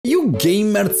you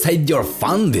gamers had your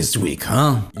fun this week,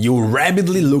 huh? You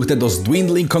rapidly looked at those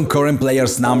dwindling concurrent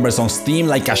players numbers on Steam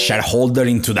like a shareholder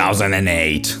in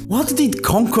 2008. What did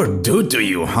Concord do to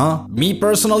you, huh? Me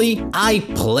personally, I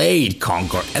played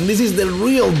Concord, and this is the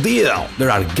real deal.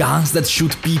 There are guns that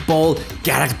shoot people,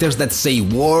 characters that say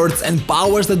words, and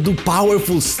powers that do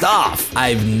powerful stuff.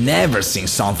 I've never seen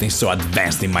something so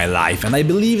advanced in my life, and I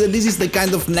believe that this is the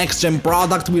kind of next-gen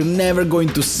product we're never going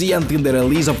to see until the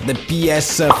release of the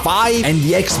PS5 and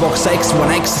the Xbox X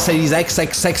One X Series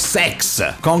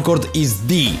XXXX. Concord is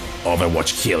the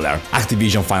Overwatch killer.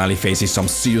 Activision finally faces some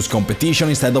serious competition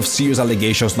instead of serious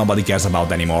allegations nobody cares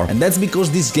about anymore. And that's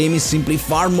because this game is simply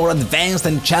far more advanced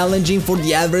and challenging for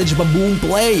the average baboon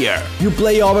player. You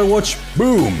play Overwatch,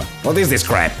 boom! What is this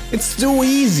crap? It's too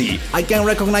easy! I can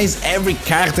recognize every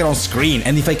character on screen,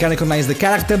 and if I can recognize the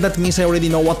character, that means I already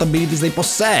know what abilities they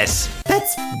possess.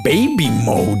 That's baby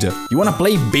mode! You wanna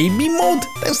play baby mode?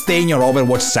 Then stay in your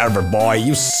Overwatch server, boy,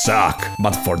 you suck!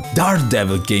 But for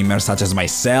Daredevil gamers such as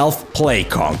myself, play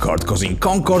Concord, cause in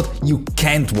Concord you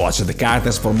can't watch the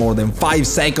characters for more than 5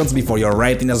 seconds before your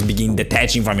retinas begin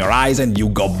detaching from your eyes and you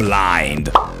go blind.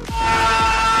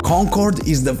 Concord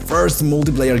is the first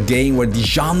multiplayer game where the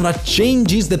genre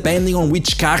changes depending on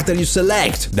which character you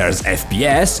select. There's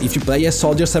FPS if you play as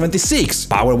Soldier 76,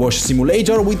 Power Wash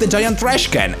Simulator with the giant trash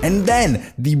can, and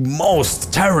then the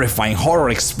most terrifying horror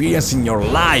experience in your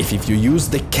life if you use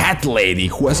the Cat Lady,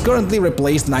 who has currently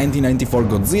replaced 1994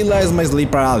 Godzilla as my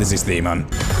sleep paralysis demon.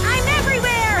 I'm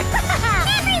everywhere!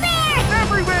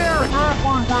 Everywhere!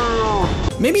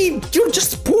 Maybe you're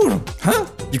just poor, huh?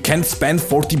 You can't spend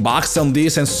 40 bucks on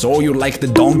this and so you're like the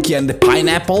donkey and the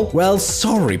pineapple? Well,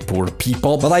 sorry poor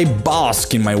people, but I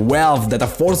bask in my wealth that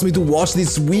affords me to watch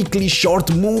these weekly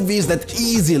short movies that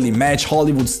easily match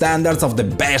Hollywood standards of the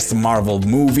best Marvel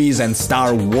movies and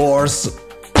Star Wars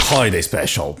holiday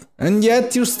special. And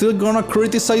yet you're still gonna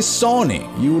criticize Sony.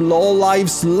 You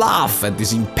lowlifes laugh at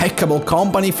this impeccable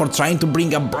company for trying to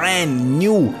bring a brand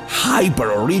new,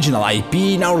 hyper-original IP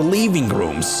in our living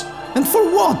rooms. And for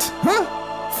what, huh?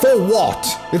 For what?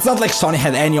 It's not like Sony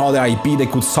had any other IP they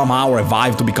could somehow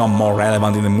revive to become more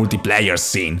relevant in the multiplayer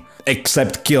scene.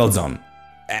 Except Killzone.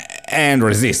 And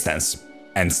Resistance.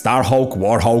 And Starhawk,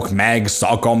 Warhawk, Meg,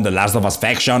 SOCOM, The Last of Us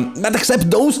Faction, but except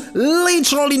those,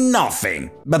 literally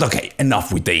nothing. But okay,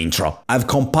 enough with the intro. I've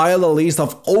compiled a list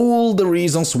of all the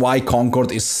reasons why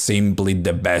Concord is simply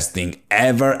the best thing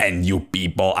ever and you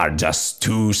people are just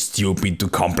too stupid to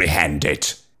comprehend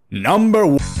it. Number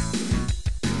 1.